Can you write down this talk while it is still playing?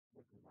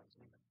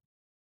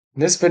In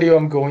this video,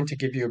 I'm going to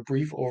give you a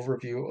brief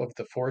overview of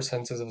the four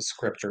senses of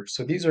Scripture.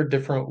 So these are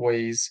different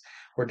ways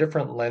or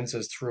different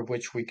lenses through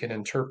which we can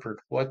interpret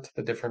what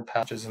the different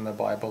passages in the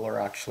Bible are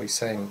actually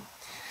saying.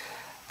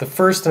 The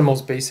first and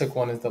most basic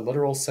one is the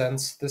literal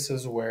sense. This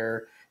is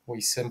where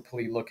we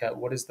simply look at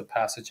what is the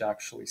passage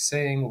actually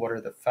saying, what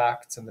are the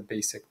facts and the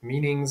basic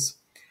meanings.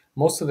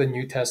 Most of the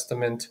New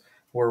Testament,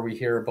 where we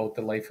hear about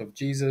the life of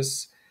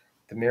Jesus,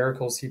 the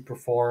miracles he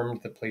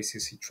performed, the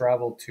places he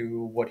traveled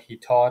to, what he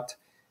taught,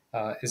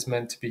 is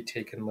meant to be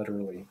taken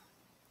literally.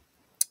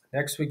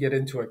 Next, we get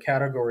into a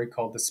category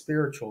called the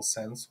spiritual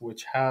sense,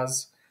 which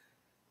has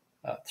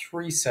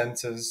three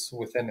senses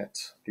within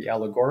it: the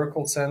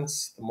allegorical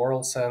sense, the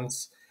moral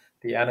sense,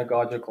 the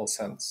anagogical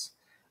sense.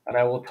 And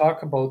I will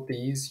talk about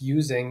these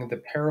using the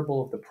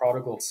parable of the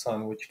prodigal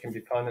son, which can be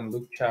found in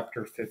Luke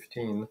chapter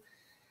 15,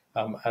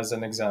 as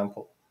an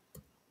example.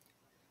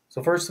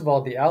 So, first of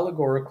all, the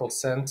allegorical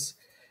sense.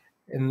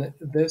 In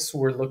this,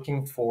 we're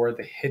looking for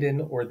the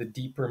hidden or the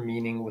deeper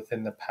meaning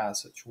within the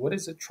passage. What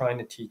is it trying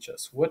to teach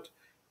us? What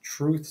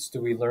truths do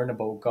we learn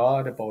about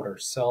God, about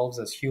ourselves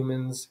as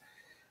humans,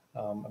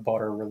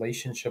 about our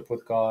relationship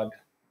with God?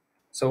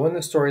 So, in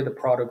the story of the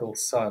prodigal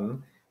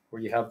son,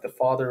 where you have the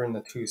father and the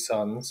two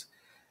sons,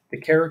 the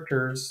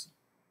characters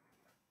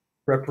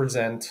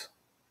represent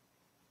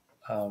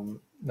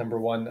number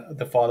one,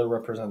 the father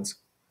represents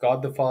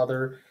God the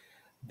Father.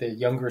 The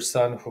younger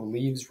son who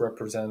leaves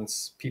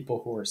represents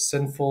people who are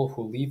sinful,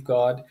 who leave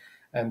God,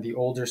 and the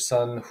older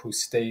son who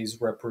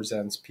stays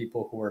represents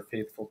people who are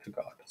faithful to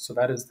God. So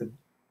that is the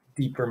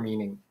deeper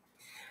meaning.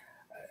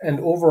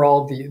 And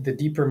overall, the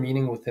deeper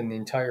meaning within the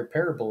entire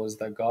parable is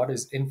that God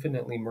is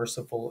infinitely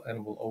merciful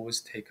and will always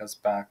take us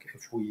back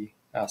if we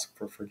ask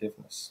for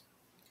forgiveness.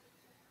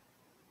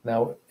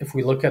 Now, if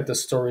we look at the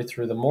story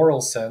through the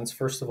moral sense,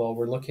 first of all,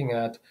 we're looking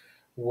at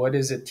what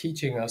is it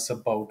teaching us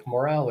about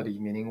morality,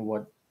 meaning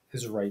what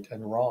is right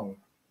and wrong.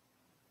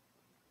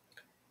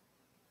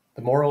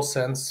 The moral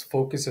sense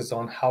focuses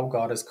on how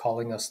God is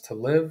calling us to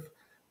live,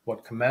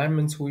 what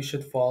commandments we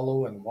should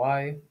follow, and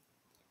why.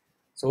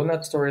 So, in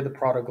that story, the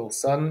prodigal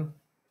son,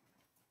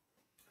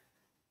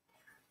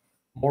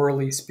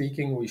 morally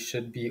speaking, we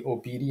should be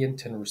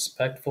obedient and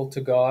respectful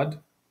to God.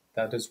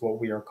 That is what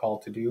we are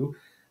called to do.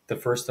 The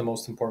first and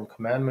most important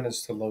commandment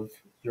is to love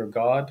your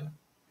God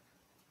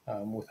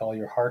with all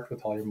your heart,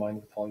 with all your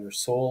mind, with all your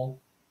soul.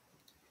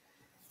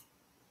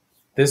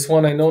 This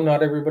one I know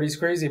not everybody's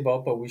crazy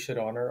about, but we should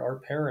honor our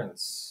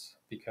parents,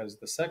 because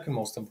the second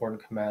most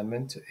important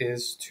commandment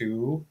is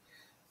to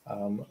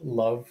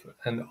love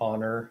and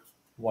honor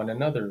one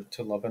another,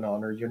 to love and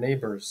honor your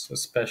neighbors,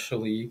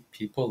 especially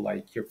people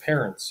like your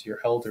parents, your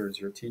elders,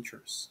 your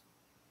teachers.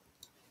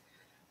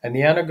 And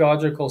the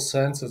anagogical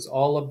sense is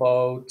all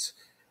about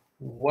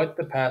what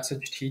the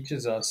passage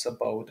teaches us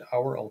about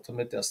our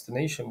ultimate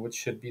destination, which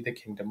should be the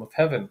kingdom of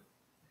heaven.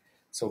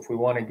 So if we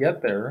want to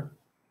get there,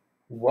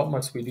 what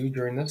must we do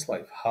during this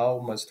life? How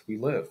must we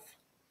live?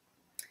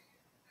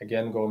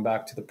 Again, going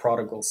back to the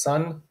prodigal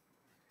son,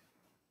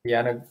 the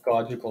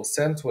anagogical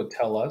sense would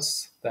tell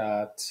us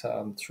that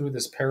through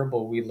this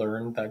parable, we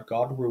learn that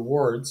God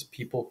rewards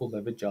people who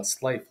live a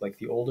just life, like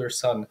the older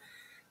son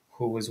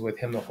who was with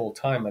him the whole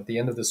time. At the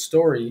end of the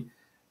story,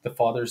 the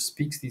father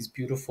speaks these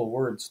beautiful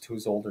words to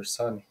his older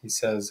son. He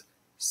says,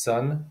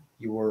 "Son,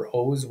 you were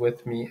always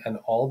with me, and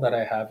all that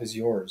I have is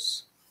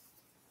yours.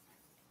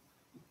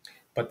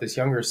 But this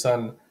younger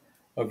son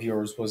of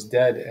yours was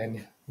dead,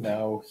 and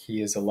now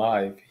he is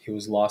alive. He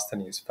was lost,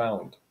 and he is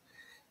found."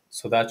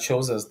 So that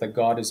shows us that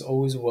God is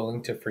always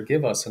willing to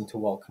forgive us and to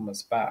welcome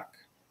us back,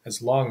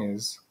 as long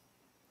as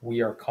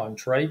we are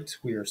contrite,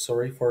 we are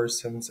sorry for our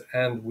sins,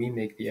 and we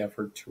make the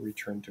effort to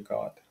return to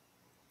God.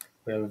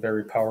 We have a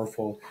very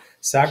powerful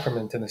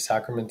sacrament in the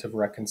sacrament of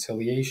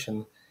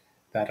reconciliation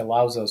that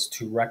allows us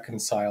to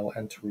reconcile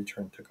and to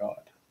return to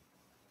God.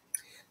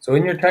 So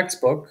in your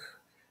textbook,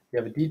 you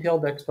have a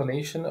detailed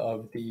explanation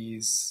of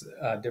these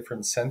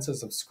different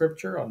senses of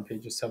Scripture on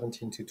pages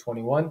 17 to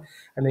 21,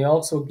 and they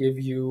also give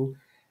you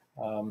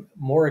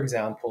more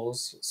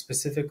examples,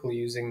 specifically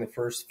using the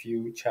first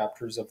few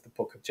chapters of the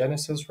book of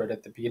Genesis, right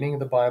at the beginning of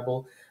the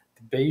Bible.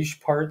 The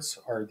beige parts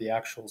are the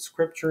actual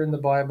Scripture in the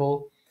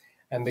Bible,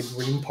 and the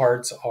green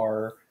parts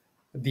are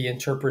the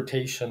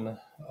interpretation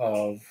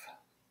of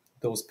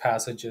those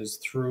passages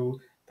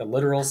through the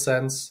literal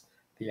sense,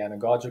 the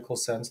anagogical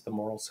sense, the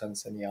moral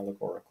sense, and the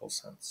allegorical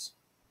sense.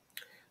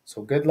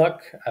 So good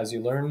luck as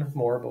you learn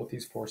more about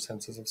these four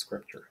senses of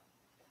Scripture.